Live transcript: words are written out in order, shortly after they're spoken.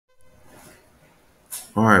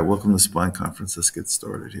All right, welcome to Spine Conference. Let's get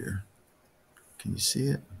started here. Can you see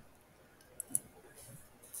it?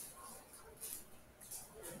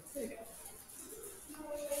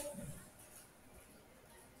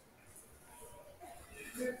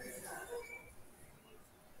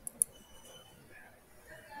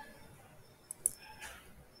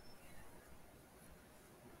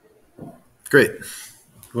 Great.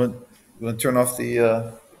 You want to turn off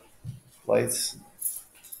the lights?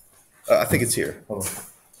 I think it's here. Hold on.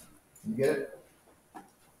 You get it?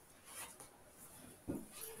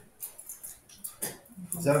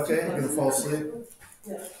 Is that okay? You're going to fall asleep?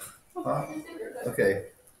 Huh? Okay.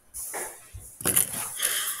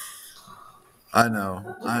 I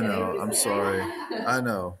know. I know. I'm sorry. I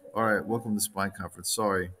know. All right, welcome to Spine Conference.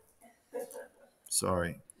 Sorry.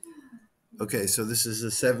 Sorry. Okay, so this is a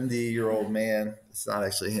 70-year-old man. It's not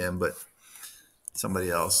actually him, but somebody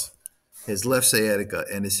else. His left sciatica,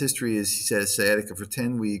 and his history is he said sciatica for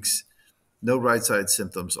 10 weeks, no right side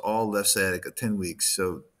symptoms, all left sciatica, 10 weeks,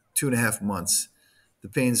 so 2.5 months. The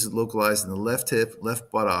pain is localized in the left hip,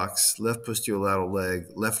 left buttocks, left posterior lateral leg,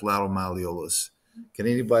 left lateral malleolus. Can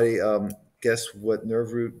anybody guess what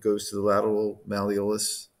nerve root goes to the lateral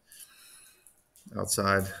malleolus?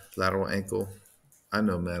 Outside, lateral ankle. I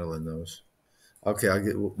know Madeline knows. Okay, I'll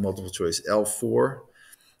get multiple choice. L4.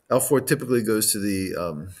 L4 typically goes to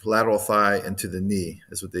the lateral thigh and to the knee,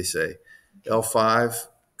 is what they say. L5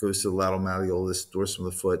 goes to the lateral malleolus, dorsum of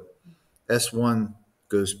the foot. S1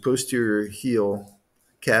 goes posterior heel,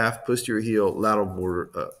 calf, posterior heel, lateral border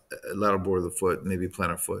of the foot, maybe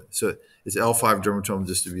plantar foot. So it's L5 dermatomal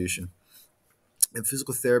distribution. And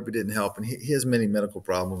physical therapy didn't help, and he has many medical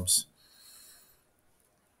problems.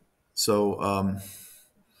 So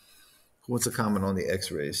what's a comment on the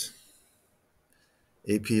x-rays?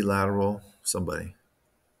 AP lateral, somebody.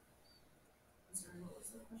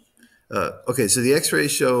 Okay, so the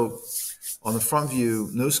x-rays show on the front view,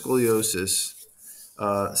 no scoliosis,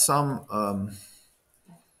 some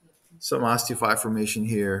osteophyte formation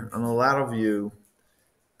here. On the lateral view,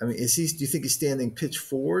 I mean, do you think he's standing pitch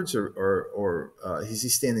forwards or is he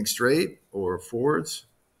standing straight or forwards?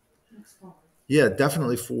 Yeah,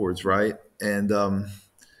 definitely forwards, right? And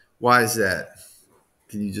why is that?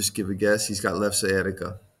 Can you just give a guess? He's got left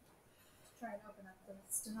sciatica.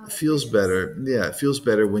 It feels better. Yeah, it feels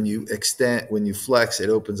better when you extend, when you flex, it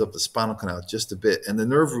opens up the spinal canal just a bit. And the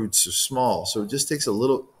nerve roots are small, so it just takes a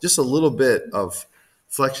little bit of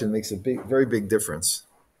flexion makes a very big difference.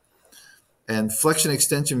 And flexion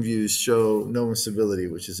extension views show no instability,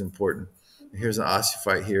 which is important. Here's an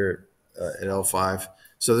osteophyte here at L5.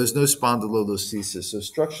 So there's no spondylolisthesis. So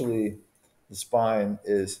structurally, the spine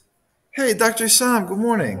is, hey, Dr. Sam, good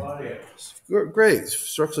morning. Great.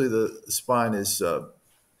 Structurally, the spine is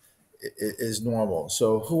normal.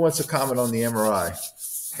 So who wants to comment on the MRI?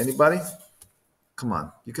 Anybody? Come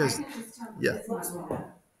on, you guys. Yeah.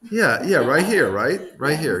 Yeah, right here,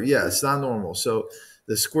 right here. Yeah, it's not normal. So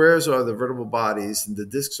the squares are the vertebral bodies, and the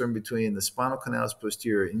discs are in between. The spinal canal is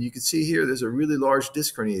posterior, and you can see here there's a really large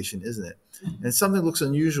disc herniation, isn't it? And something looks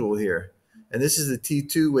unusual here. And this is the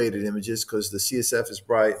T2 weighted images because the CSF is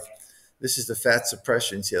bright. This is the fat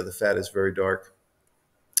suppression. See how the fat is very dark.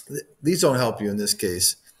 These don't help you in this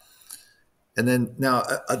case. And then now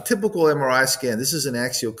a typical MRI scan, this is an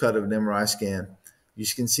axial cut of an MRI scan. You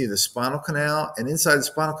can see the spinal canal, and inside the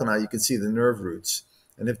spinal canal, you can see the nerve roots.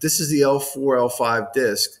 And if this is the L4, L5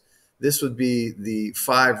 disc, this would be the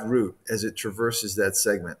 5 root as it traverses that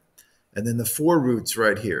segment. And then the 4 roots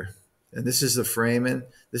right here. And this is the foramen,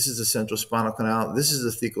 this is the central spinal canal, this is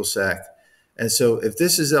the thecal sac. And so if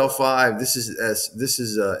this is L5, this is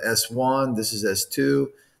S1, this is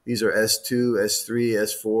S2, these are S2, S3,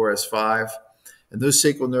 S4, S5. And those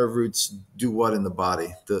sacral nerve roots do what in the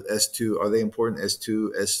body? The S2, are they important? S2,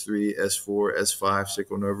 S3, S4, S5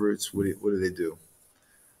 sacral nerve roots, what do they do?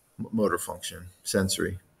 Motor function,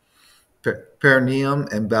 sensory. Perineum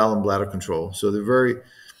and bowel and bladder control. So they're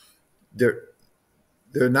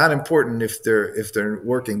not important if they're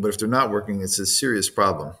working, but if they're not working, it's a serious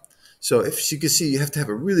problem. So if you can see, you have to have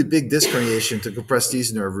a really big disc herniation to compress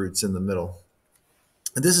these nerve roots in the middle.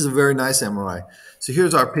 And this is a very nice MRI. So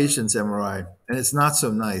here's our patient's MRI, and it's not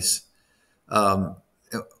so nice. And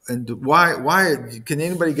why? Can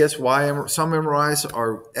anybody guess why some MRIs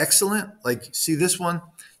are excellent? Like, see this one,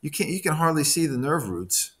 you can hardly see the nerve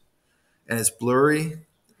roots, and it's blurry.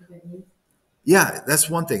 Yeah, that's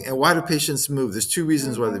one thing. And why do patients move? There's 2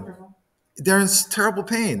 reasons why they're in terrible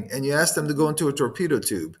pain, and you ask them to go into a torpedo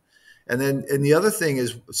tube. And the other thing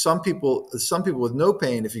is some people with no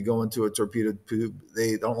pain, if you go into a torpedo tube,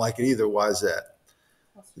 they don't like it either. Why is that?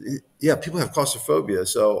 Yeah, people have claustrophobia.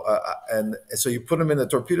 So and so you put them in the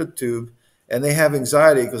torpedo tube, and they have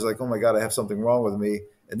anxiety because like, oh my god, I have something wrong with me,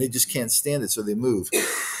 and they just can't stand it, so they move.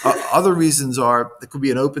 Other reasons are it could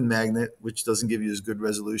be an open magnet, which doesn't give you as good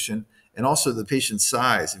resolution, and also the patient's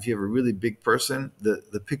size. If you have a really big person,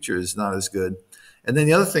 the picture is not as good. And then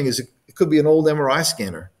the other thing is it could be an old MRI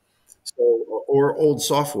scanner, so or old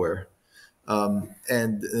software.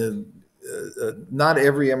 And not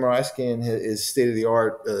every MRI scan is state of the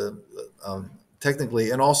art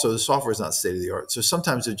technically, and also the software is not state of the art. So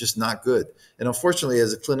sometimes they're just not good. And unfortunately,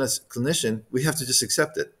 as a clinician, we have to just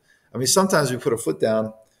accept it. I mean, sometimes we put a foot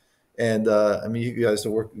down, and I mean, you guys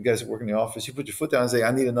that work, you guys that work in the office, you put your foot down and say,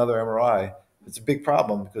 "I need another MRI." It's a big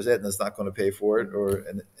problem because Aetna's not going to pay for it, or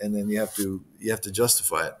and then you have to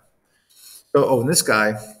justify it. So, oh, and this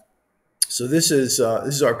guy. So this is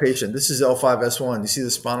our patient. This is L5S1. You see the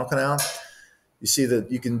spinal canal? You see that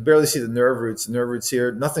you can barely see the nerve roots. The nerve roots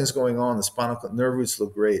here, nothing's going on. The spinal nerve roots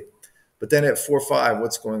look great. But then at 4-5,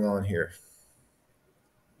 what's going on here?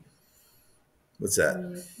 What's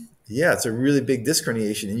that? Yeah, it's a really big disc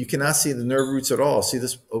herniation, and you cannot see the nerve roots at all. See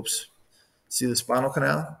this? Oops. See the spinal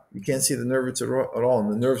canal? You can't see the nerve roots at all, and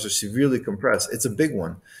the nerves are severely compressed. It's a big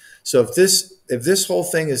one. So if this whole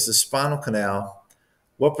thing is the spinal canal,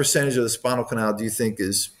 what percentage of the spinal canal do you think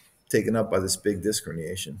is taken up by this big disc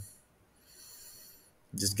herniation?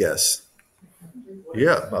 Just guess.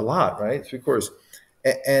 Yeah, a lot, right? Three-quarters.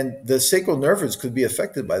 And the sacral nerve roots could be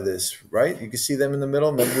affected by this, right? You can see them in the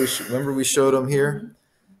middle. Remember we showed them here,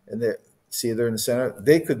 and they see they're in the center.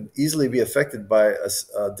 They could easily be affected by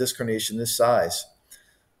a disc herniation this size.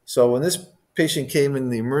 So when this patient came in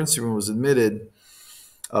the emergency room, was admitted,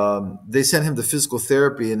 they sent him to physical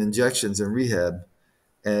therapy and injections and rehab.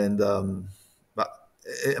 And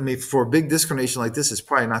I mean, for a big disc herniation like this, it's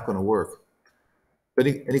probably not going to work. But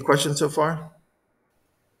any questions so far?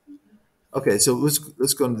 Okay, so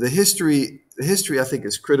let's go into the history. The history, I think,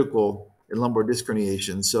 is critical in lumbar disc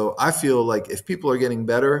herniation. So I feel like if people are getting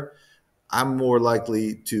better, I'm more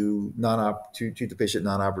likely to to treat the patient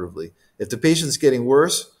non-operatively. If the patient's getting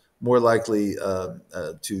worse, more likely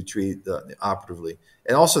to treat operatively.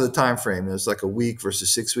 And also the time frame. It's like a week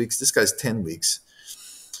versus 6 weeks. This guy's 10 weeks.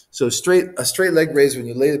 So a straight leg raise, when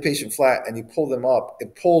you lay the patient flat and you pull them up,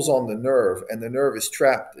 it pulls on the nerve, and the nerve is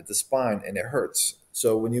trapped at the spine, and it hurts.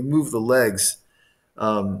 So when you move the legs,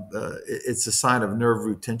 it's a sign of nerve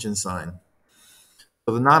root tension sign.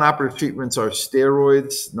 So the non-operative treatments are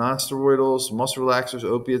steroids, non-steroidals, muscle relaxers,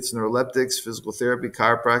 opiates, neuroleptics, physical therapy,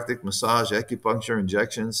 chiropractic, massage, acupuncture,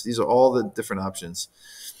 injections. These are all the different options.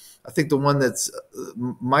 I think the one that's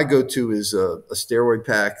my go-to is a steroid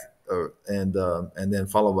pack, and then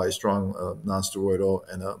followed by a strong non-steroidal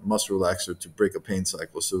and a muscle relaxer to break a pain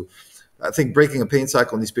cycle. So I think breaking a pain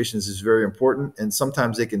cycle in these patients is very important, and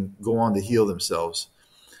sometimes they can go on to heal themselves.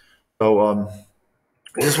 So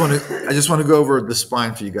I just want to go over the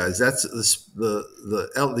spine for you guys. That's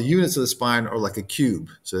the units of the spine are like a cube.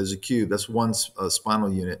 So there's a cube. That's one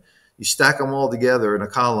spinal unit. You stack them all together in a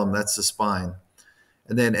column. That's the spine.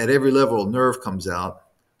 And then at every level, a nerve comes out.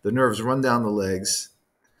 The nerves run down the legs.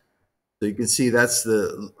 So you can see that's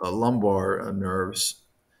the lumbar nerves.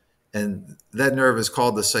 And that nerve is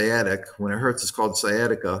called the sciatic. When it hurts, it's called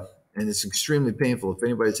sciatica. And it's extremely painful. If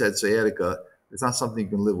anybody's had sciatica, it's not something you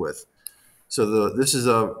can live with. So this is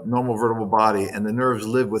a normal vertebral body, and the nerves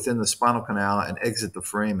live within the spinal canal and exit the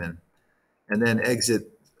foramen, and then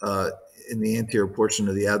exit in the anterior portion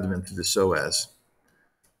of the abdomen through the psoas.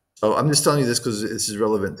 So I'm just telling you this because this is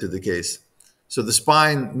relevant to the case. So the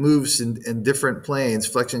spine moves in different planes: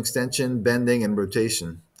 flexion, extension, bending, and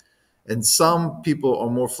rotation. And some people are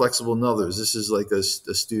more flexible than others. This is like a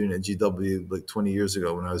student at GW like 20 years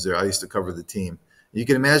ago when I was there. I used to cover the team. You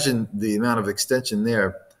can imagine the amount of extension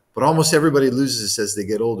there. But almost everybody loses this as they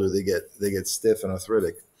get older. They get stiff and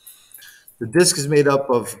arthritic. The disc is made up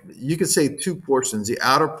of, you could say, two portions: the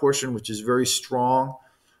outer portion, which is very strong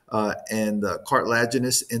and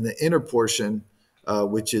cartilaginous, and the inner portion,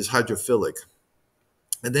 which is hydrophilic.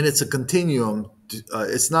 And then it's a continuum.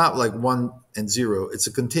 It's not like 1 and 0. It's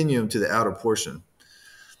a continuum to the outer portion.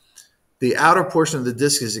 The outer portion of the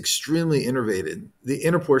disc is extremely innervated. The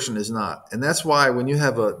inner portion is not, and that's why when you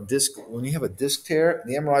have a disc tear,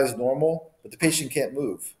 the MRI is normal, but the patient can't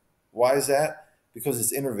move. Why is that? Because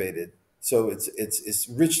it's innervated. So it's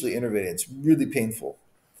richly innervated. It's really painful,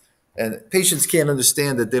 and patients can't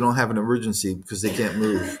understand that they don't have an emergency because they can't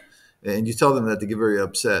move, and you tell them that, they get very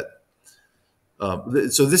upset.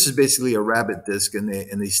 So this is basically a rabbit disc, and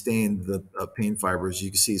they stain the pain fibers. You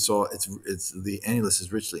can see it's the annulus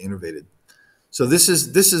is richly innervated. So this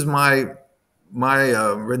is my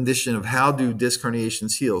rendition of how do disc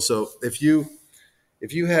herniations heal. So if you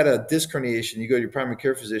had a disc herniation, you go to your primary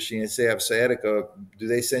care physician and say I have sciatica. Do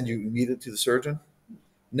they send you immediately to the surgeon?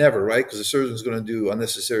 Never, right? Because the surgeon's going to do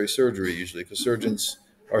unnecessary surgery usually. Because surgeons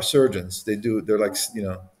are surgeons. They're like,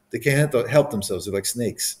 they can't help themselves. They're like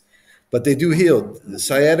snakes, but they do heal. The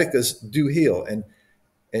sciaticas do heal, and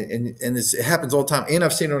it happens all the time. And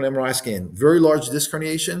I've seen it on MRI scan. Very large disc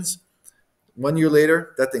herniations. 1 year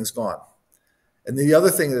later, that thing's gone. And the other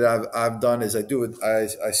thing that I've done is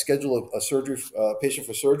I schedule a surgery patient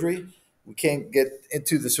for surgery. We can't get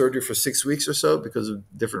into the surgery for 6 weeks or so because of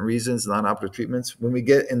different reasons, non-operative treatments. When we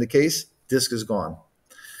get in the case, disc is gone.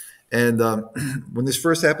 And when this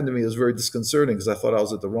first happened to me, it was very disconcerting because I thought I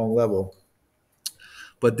was at the wrong level.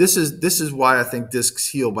 But this is why I think discs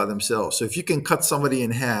heal by themselves. So if you can cut somebody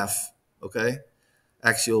in half, okay,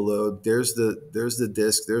 axial load, there's the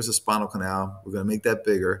disc, there's the spinal canal. We're going to make that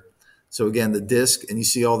bigger. So again, the disc, and you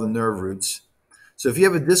see all the nerve roots. So if you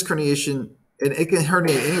have a disc herniation, and it can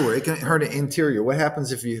herniate anywhere, it can herniate anterior. What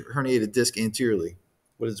happens if you herniate a disc anteriorly?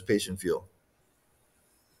 What does the patient feel?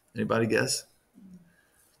 Anybody guess?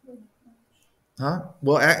 Huh?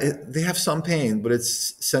 Well, they have some pain, but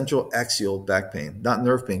it's central axial back pain, not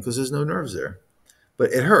nerve pain, because there's no nerves there.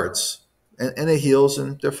 But it hurts, and it heals,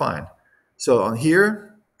 and they're fine. So on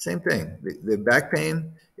here, same thing. The back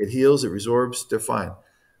pain, it heals, it resorbs, they're fine.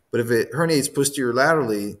 But if it herniates posterior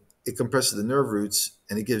laterally, it compresses the nerve roots,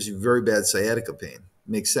 and it gives you very bad sciatica pain.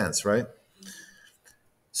 Makes sense, right?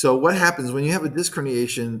 So what happens when you have a disc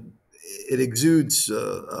herniation? It exudes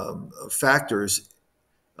factors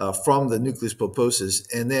from the nucleus pulposus,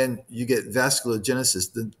 and then you get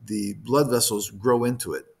vasculogenesis. The blood vessels grow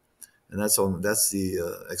into it, and that's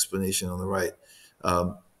the explanation on the right.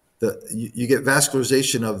 You get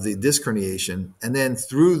vascularization of the disc herniation, and then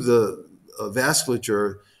through the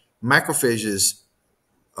vasculature, macrophages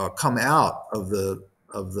come out of the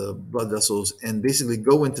blood vessels and basically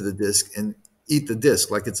go into the disc and eat the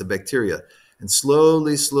disc like it's a bacteria. And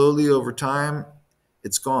slowly over time,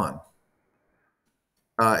 it's gone.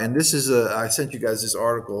 And this is I sent you guys this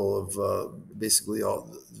article of basically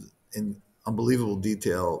all in unbelievable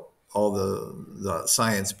detail, all the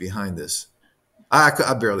science behind this.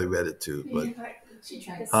 I barely read it too, but the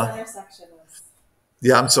center section was.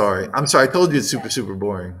 Yeah, I'm sorry. I told you it's super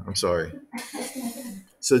boring. I'm sorry.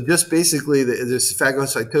 So just basically, there's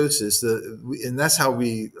phagocytosis, and that's how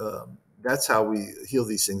we heal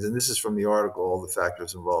these things. And this is from the article, all the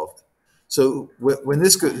factors involved. So when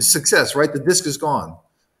this success, right? The disc is gone,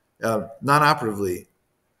 non-operatively.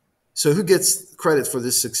 So who gets credit for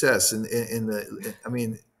this success? Who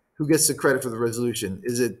gets the credit for the resolution?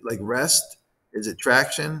 Is it like rest? Is it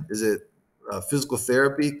traction? Is it physical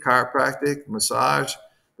therapy, chiropractic, massage,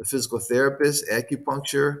 the physical therapist,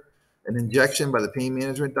 acupuncture, an injection by the pain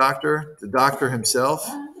management doctor, the doctor himself,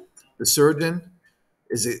 the surgeon?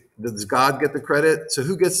 Does God get the credit? So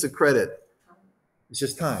who gets the credit? It's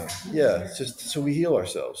just time. Yeah, it's just so we heal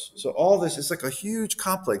ourselves. So all this is like a huge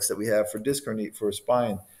complex that we have for disc herniation, for a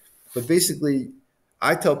spine. But basically,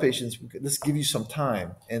 I tell patients, let's give you some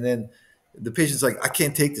time. And then the patient's like, I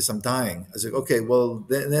can't take this, I'm dying. I was like, okay, well,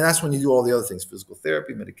 then that's when you do all the other things, physical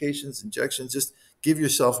therapy, medications, injections, just give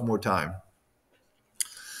yourself more time.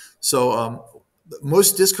 So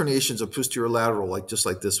most disc herniations are posterior lateral, just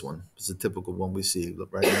like this one. It's a typical one we see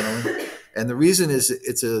right now. And the reason is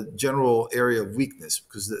it's a general area of weakness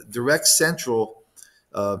because the direct central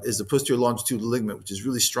is the posterior longitudinal ligament, which is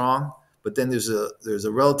really strong. But then there's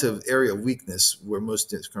a relative area of weakness where most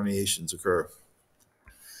disc herniations occur.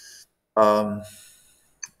 I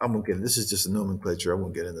won't get into this. Is just a nomenclature. I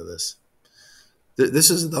won't get into this.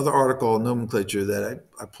 This is another article on nomenclature that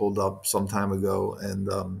I pulled up some time ago.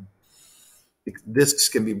 And discs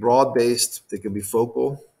can be broad-based. They can be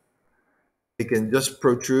focal. They can just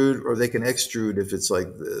protrude or they can extrude if it's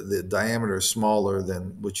like the diameter is smaller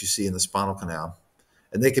than what you see in the spinal canal.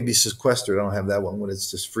 And they can be sequestered. I don't have that one when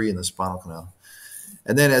it's just free in the spinal canal.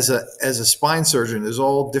 And then as a spine surgeon, there's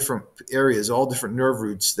all different areas, all different nerve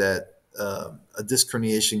roots that a disc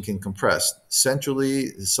herniation can compress.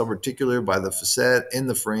 Centrally, subarticular by the facet, in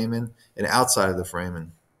the foramen, and outside of the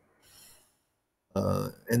foramen.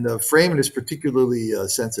 And the foramen is particularly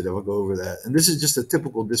sensitive. I'll go over that. And this is just a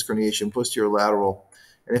typical disc herniation, posterior lateral.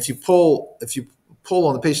 And if you pull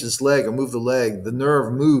on the patient's leg or move the leg, the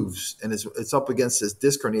nerve moves and it's up against this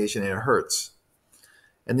disc herniation and it hurts.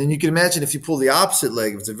 And then you can imagine if you pull the opposite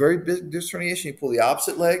leg, if it's a very big disc herniation, you pull the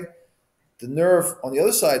opposite leg, the nerve on the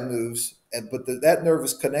other side moves, but that nerve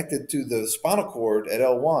is connected to the spinal cord at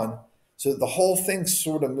L1, so the whole thing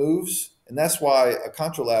sort of moves, and that's why a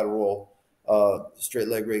contralateral straight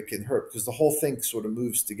leg rate can hurt because the whole thing sort of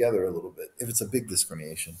moves together a little bit if it's a big disc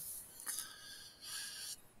herniation.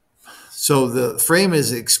 So the frame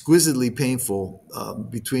is exquisitely painful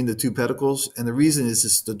between the two pedicles, and the reason is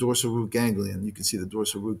it's the dorsal root ganglion. You can see the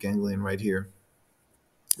dorsal root ganglion right here.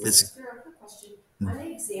 It's Sarah, quick question. On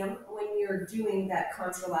the exam, when you're doing that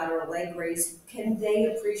contralateral leg raise, can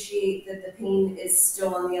they appreciate that the pain is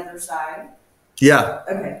still on the other side? yeah,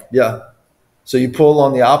 Okay. yeah. So you pull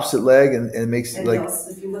on the opposite leg, and it makes And like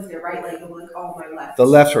if you lift their right leg, you'll be like, oh, my left. the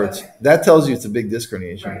left hurts. Okay. That tells you it's a big disc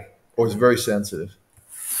herniation, Right. or it's very sensitive.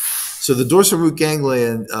 So the dorsal root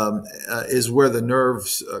ganglion is where the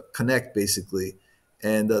nerves connect, basically,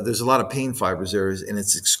 and there's a lot of pain fibers there, and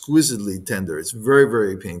it's exquisitely tender. It's very,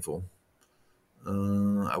 very painful.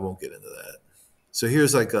 I won't get into that. So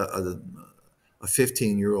here's like a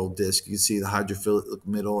 15-year-old disc. You can see the hydrophilic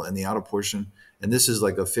middle and the outer portion, and this is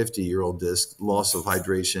like a 50-year-old disc, loss of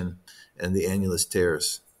hydration, and the annulus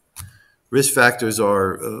tears. Risk factors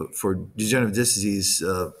are for degenerative disc disease,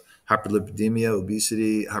 hyperlipidemia,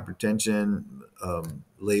 obesity, hypertension,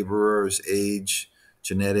 laborers, age,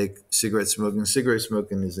 genetic, cigarette smoking. Cigarette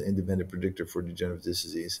smoking is an independent predictor for degenerative disc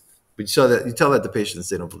disease. But you tell that to patients,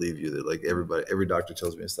 they don't believe you. They're like, every doctor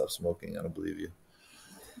tells me to stop smoking. I don't believe you.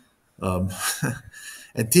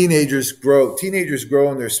 And teenagers grow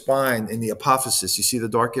in their spine in the apophysis. You see the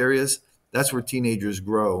dark areas? That's where teenagers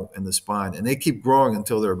grow in the spine, and they keep growing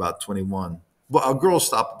until they're about 21. Well, girls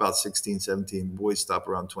stop about 16, 17. Boys stop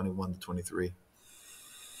around 21 to 23.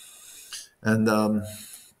 And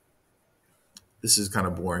this is kind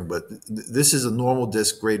of boring, but this is a normal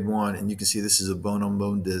disc, grade 1, and you can see this is a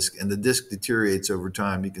bone-on-bone disc, and the disc deteriorates over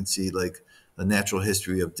time. You can see like a natural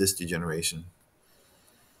history of disc degeneration.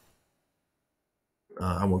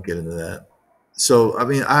 I won't get into that. So, I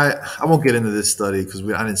mean, I won't get into this study because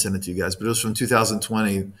I didn't send it to you guys, but it was from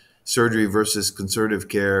 2020, surgery versus conservative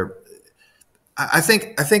care. I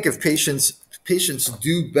think if patients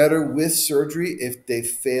do better with surgery if they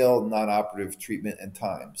fail non-operative treatment and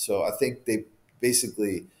time. So I think they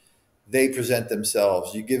present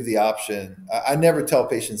themselves. You give the option. I never tell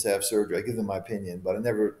patients to have surgery. I give them my opinion, but I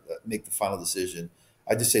never make the final decision.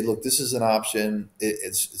 I just say, look, this is an option.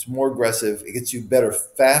 It's more aggressive. It gets you better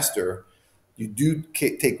faster. You do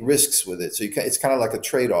take risks with it. So it's kind of like a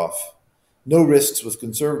trade-off. No risks with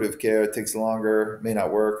conservative care. It takes longer, may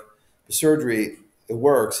not work. The surgery, it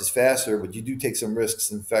works, it's faster, but you do take some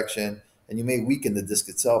risks, infection, and you may weaken the disc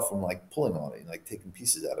itself from like pulling on it, like taking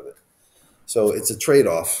pieces out of it. So it's a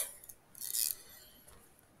trade-off.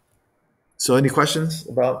 So any questions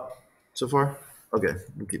about so far? Okay,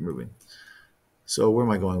 we'll keep moving. So where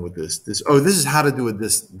am I going with this? This is how to do a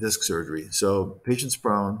disc surgery. So patient's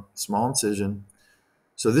prone, small incision.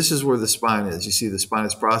 So this is where the spine is. You see the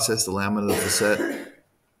spinous process, the lamina, the facet,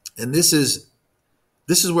 and this is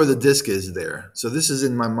where the disc is there. So this is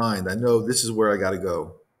in my mind. I know this is where I got to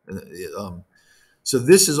go. So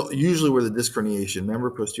this is usually where the disc herniation. Remember,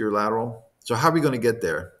 posterior lateral. So how are we going to get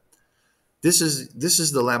there? This is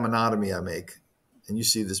the laminotomy I make. And you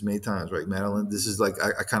see this many times, right, Madeline? This is like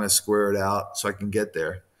I kind of square it out so I can get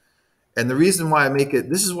there. And the reason why I make it,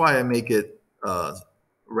 this is why I make it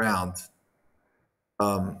round.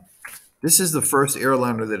 This is the first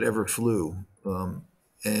airliner that ever flew, and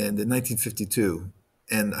in 1952.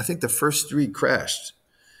 And I think the first 3 crashed.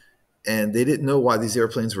 And they didn't know why these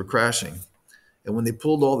airplanes were crashing. And when they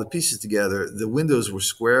pulled all the pieces together, the windows were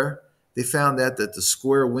square. They found out that the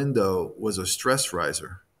square window was a stress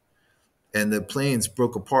riser. And the planes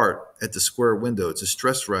broke apart at the square window. It's a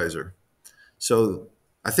stress riser. So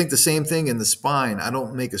I think the same thing in the spine. I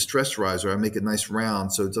don't make a stress riser. I make it nice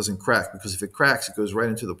round so it doesn't crack, because if it cracks, it goes right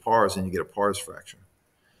into the pars and you get a pars fracture.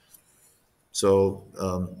 So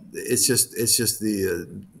it's just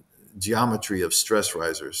the geometry of stress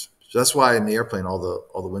risers. So that's why in the airplane all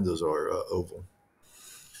the windows are oval.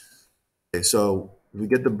 Okay, so we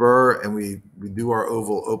get the burr and we do our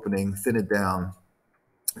oval opening, thin it down.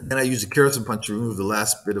 And then I use a keratin punch to remove the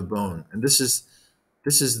last bit of bone. And this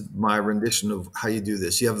is my rendition of how you do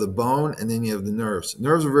this. You have the bone and then you have the nerves.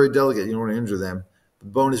 Nerves are very delicate. You don't want to injure them. The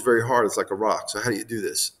bone is very hard. It's like a rock. So how do you do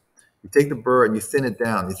this? You take the burr and you thin it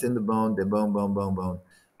down. You thin the bone, then bone, bone, bone, bone,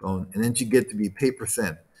 bone. And then you get to be paper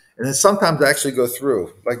thin. And then sometimes I actually go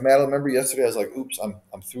through. Like Madeline, remember yesterday I was like, oops,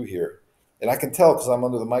 I'm through here. And I can tell because I'm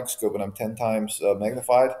under the microscope and I'm 10 times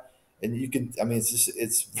magnified. And you can, I mean,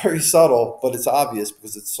 it's very subtle, but it's obvious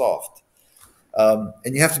because it's soft.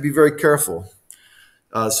 And you have to be very careful.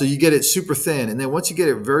 So you get it super thin. And then once you get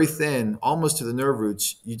it very thin, almost to the nerve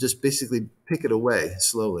roots, you just basically pick it away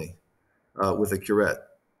slowly with a curette.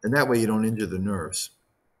 And that way you don't injure the nerves.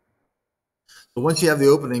 But once you have the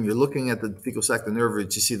opening, you're looking at the fecal sac, the nerve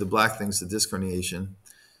roots, you see the black things, the disc herniation.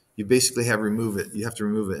 You basically have remove it. You have to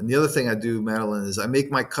remove it. And the other thing I do, Madeline, is I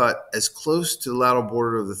make my cut as close to the lateral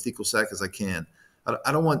border of the fecal sac as I can.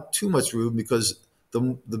 I don't want too much room because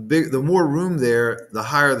the more room there, the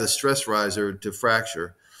higher the stress riser to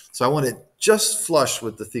fracture. So I want it just flush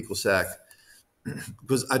with the fecal sac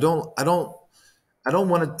because I don't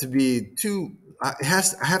want it to be too. I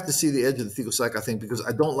have to see the edge of the fecal sac, I think, because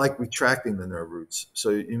I don't like retracting the nerve roots. So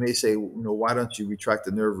you may say, why don't you retract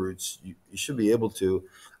the nerve roots? You should be able to.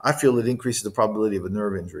 I feel it increases the probability of a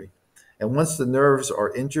nerve injury. And once the nerves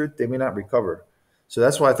are injured, they may not recover. So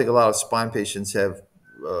that's why I think a lot of spine patients have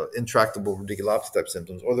intractable radiculopathy type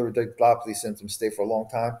symptoms, or the radiculopathy symptoms stay for a long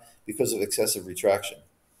time because of excessive retraction.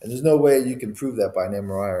 And there's no way you can prove that by an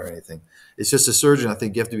MRI or anything. It's just a surgeon. I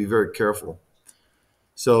think you have to be very careful.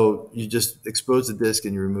 So you just expose the disc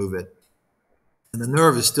and you remove it. And the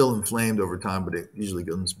nerve is still inflamed over time, but it usually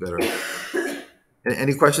gets better.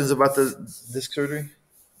 Any questions about the disc surgery?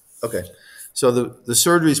 Okay. So the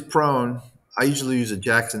surgery is prone. I usually use a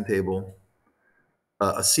Jackson table,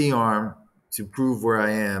 a C-arm to prove where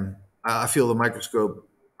I am. I feel the microscope.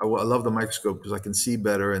 I love the microscope because I can see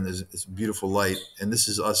better and there's it's beautiful light. And this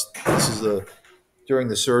is us. This is during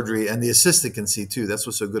the surgery, and the assistant can see too. That's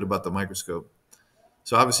what's so good about the microscope.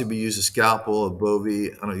 So obviously we use a scalpel, a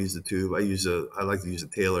bovie. I don't use the tube. I like to use a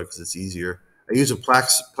tailor because it's easier. I use a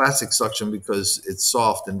plastic suction because it's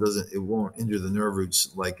soft and it won't injure the nerve roots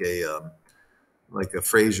like a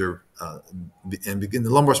Fraser. And in the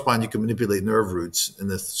lumbar spine, you can manipulate nerve roots. In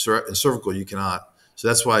the cervical, you cannot. So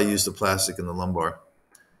that's why I use the plastic in the lumbar.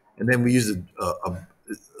 And then we use a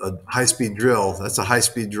high-speed drill. That's a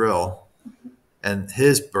high-speed drill. And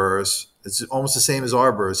his burrs, it's almost the same as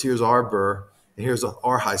our burrs. Here's our burr, and here's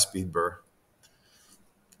our high-speed burr.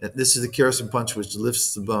 And this is the Kerrison punch, which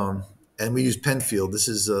lifts the bone. And we use Penfield. This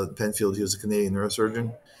is Penfield. He was a Canadian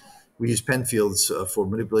neurosurgeon. We use Penfields for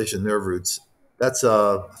manipulation of nerve roots. That's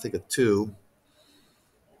I think a 2.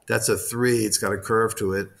 That's a 3. It's got a curve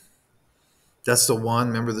to it. That's the 1.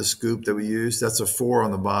 Remember the scoop that we used? That's a 4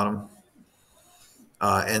 on the bottom.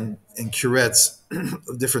 And curettes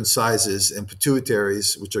of different sizes and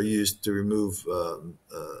pituitaries, which are used to remove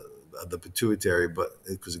the pituitary, but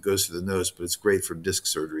because it goes through the nose, but it's great for disc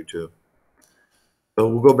surgery too. So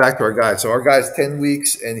we'll go back to our guy. So our guy's 10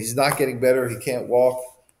 weeks and he's not getting better. He can't walk.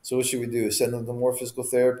 So what should we do? Send him to more physical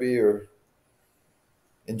therapy or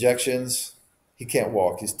injections? He can't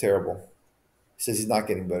walk. He's terrible. He says he's not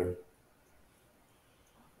getting better.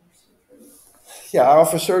 Yeah, I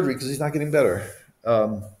offer surgery because he's not getting better.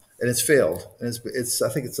 And it's failed. And I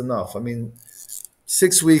think it's enough. I mean,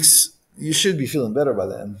 6 weeks, you should be feeling better by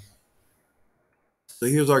then. So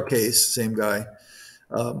here's our case, same guy.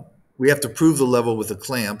 We have to prove the level with a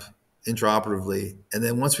clamp intraoperatively. And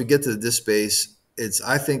then once we get to the disc space,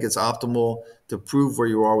 I think it's optimal to prove where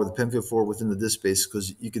you are with a Penfield 4 within the disc space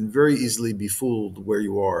because you can very easily be fooled where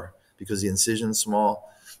you are because the incision's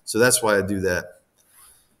small. So that's why I do that.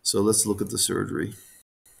 So let's look at the surgery.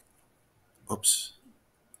 Oops.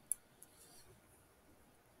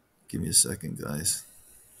 Give me a second, guys.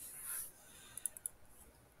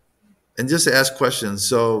 And just to ask questions.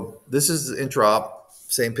 So this is the intraop,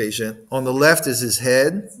 same patient. On the left is his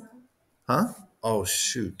head. Huh? Oh,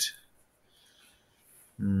 shoot.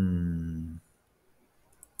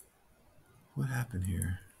 What happened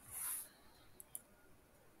here?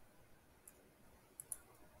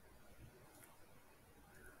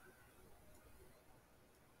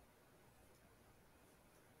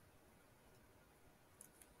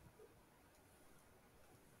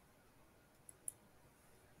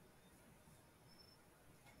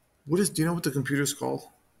 Do you know what the computer's called?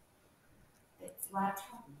 It's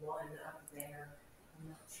laptop 1 up there. I'm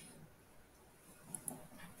not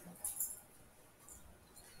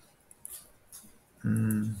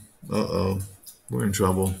sure. Uh-oh. We're in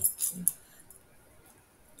trouble.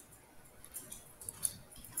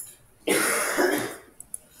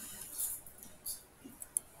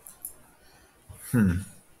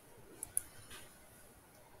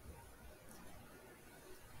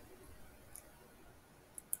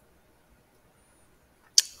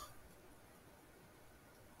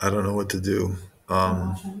 I don't know what to do.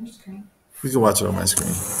 We can watch it on my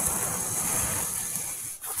screen.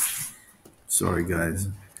 Sorry, guys.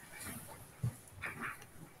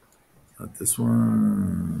 Not this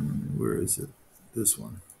one. Where is it? This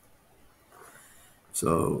one.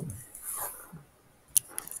 So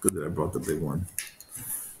good that I brought the big one.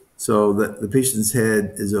 So the patient's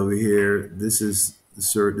head is over here. This is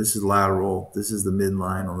this is lateral. This is the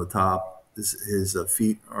midline on the top. His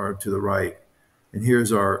feet are to the right, and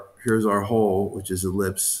here's here's our hole, which is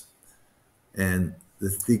ellipse, and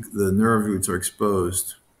the nerve roots are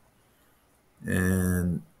exposed,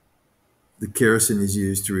 and the kerosene is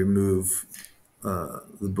used to remove the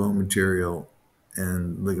bone material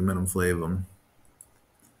and ligamentum flavum.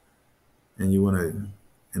 And you want to,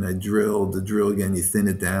 and I drilled the drill again. You thin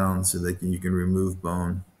it down so that you can remove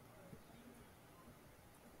bone.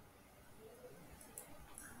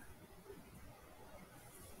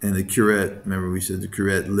 And the curette, remember we said the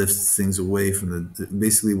curette lifts things away from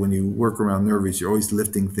basically when you work around nerve roots, you're always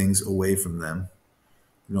lifting things away from them.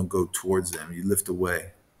 You don't go towards them, you lift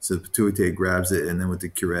away. So the pituitary grabs it, and then with the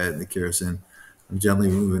curette and the kerosene, I'm gently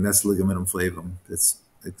moving. That's ligamentum flavum. That's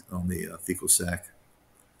on the thecal sac.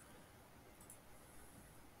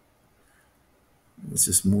 It's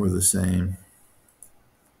just more of the same.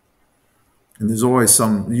 And there's always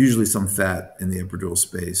usually some fat in the epidural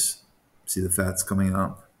space. See the fat's coming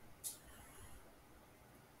up?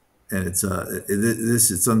 And it's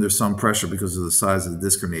under some pressure because of the size of the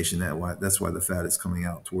disc herniation. That's why the fat is coming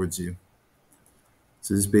out towards you.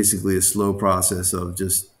 So it's basically a slow process of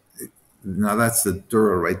just, now that's the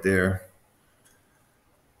dura right there.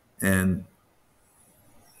 And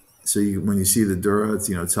so when you see the dura,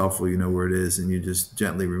 it's helpful, you know where it is, and you're just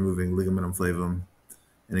gently removing ligamentum flavum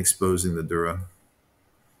and exposing the dura.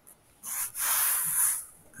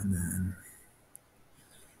 And then,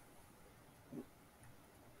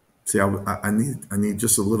 see, I need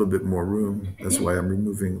just a little bit more room. That's why I'm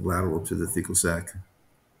removing lateral to the thecal sac.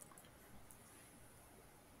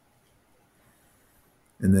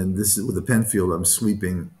 And then this is with the pen field, I'm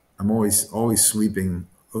sweeping. I'm always sweeping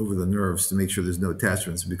over the nerves to make sure there's no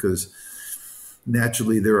attachments, because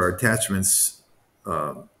naturally there are attachments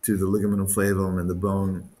to the ligamentum flavum and the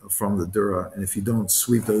bone from the dura. And if you don't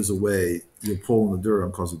sweep those away, you'll pull on the dura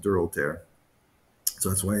and cause a dural tear. So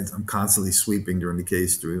that's why I'm constantly sweeping during the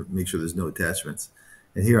case to make sure there's no attachments.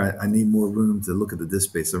 And here I need more room to look at the disc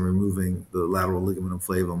space. I'm removing the lateral ligamentum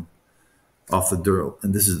flavum off the dura,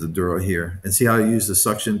 and this is the dura here. And see how I use the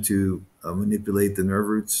suction to manipulate the nerve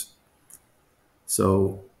roots?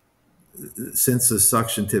 So since the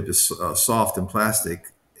suction tip is soft and plastic,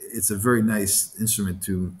 it's a very nice instrument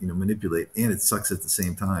to manipulate, and it sucks at the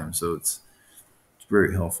same time. So it's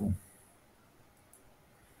very helpful.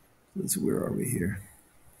 Where are we here?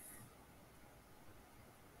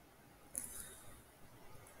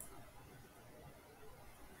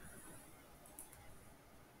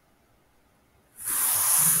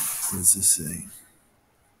 What does this say?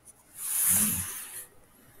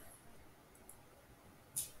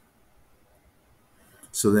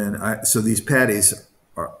 So these patties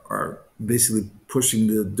are basically pushing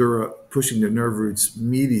the nerve roots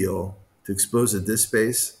medial to expose the disc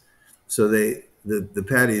space. So the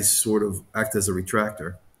patties sort of act as a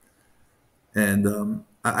retractor. And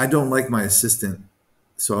I don't like my assistant,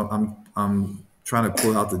 so I'm trying to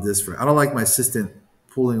pull out the disc. I don't like my assistant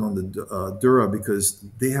pulling on the dura because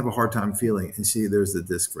they have a hard time feeling. And see, there's the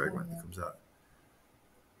disc fragment that comes out.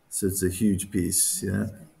 So it's a huge piece. Yeah,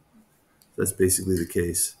 that's basically the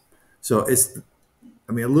case. So a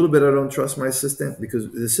little bit I don't trust my assistant,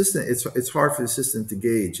 because the assistant, it's hard for the assistant to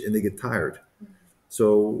gauge, and they get tired.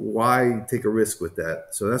 So why take a risk with that?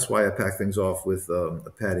 So that's why I pack things off with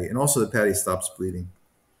a patty, and also the patty stops bleeding.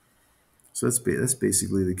 So that's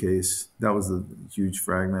basically the case. That was the huge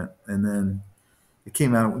fragment, and then it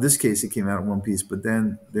came out. In this case, it came out in one piece, but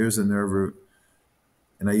then there's a nerve root,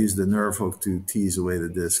 and I used the nerve hook to tease away the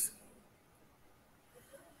disc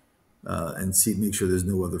and make sure there's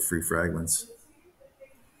no other free fragments.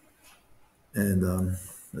 And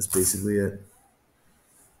that's basically it.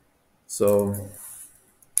 So,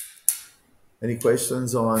 any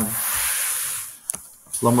questions on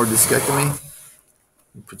lumbar discectomy?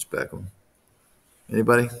 Let me put you back on.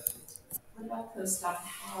 Anybody? What about post-op?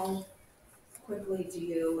 How quickly do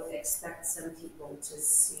you expect some people to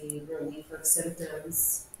see relief of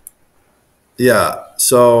symptoms? Yeah,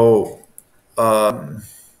 so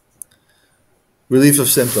relief of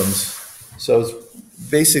symptoms. So it's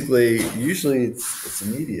basically, usually it's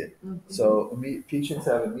immediate. Mm-hmm. So patients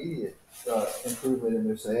have immediate improvement in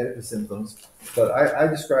their sciatica symptoms. But I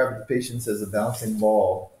describe the patients as a bouncing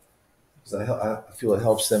ball, because I feel it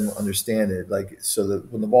helps them understand it. Like, so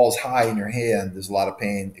that when the ball is high in your hand, there's a lot of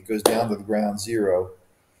pain. It goes down to the ground, 0.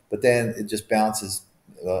 But then it just bounces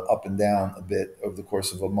up and down a bit over the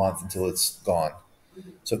course of a month until it's gone.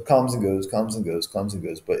 So it comes and goes, comes and goes, comes and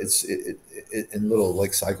goes. But it's in little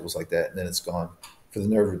like cycles like that, and then it's gone, for the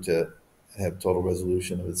nerve root to have total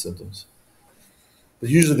resolution of its symptoms. But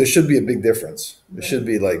usually there should be a big difference. There should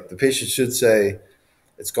be, like, the patient should say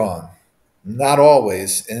it's gone. Not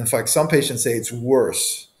always. And in fact, some patients say it's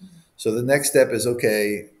worse. So the next step is,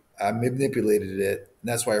 okay, I manipulated it, and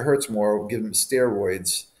that's why it hurts more. We'll give them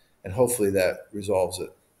steroids, and hopefully that resolves it.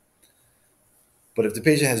 But if the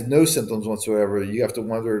patient has no symptoms whatsoever, you have to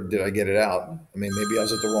wonder, did I get it out? I mean, maybe I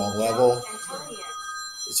was at the wrong level.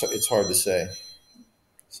 It's hard to say.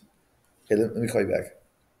 Okay, let me call you back.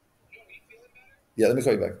 Yeah, let me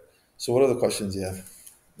call you back. So what other questions do you have?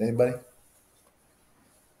 Anybody?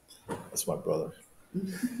 That's my brother.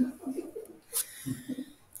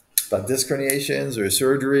 About disc herniations or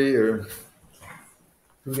surgery, or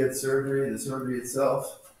who gets surgery, the surgery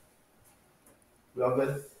itself. We all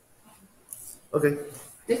good? Okay.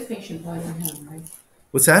 This patient probably went home, right?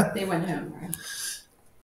 What's that? They went home, right?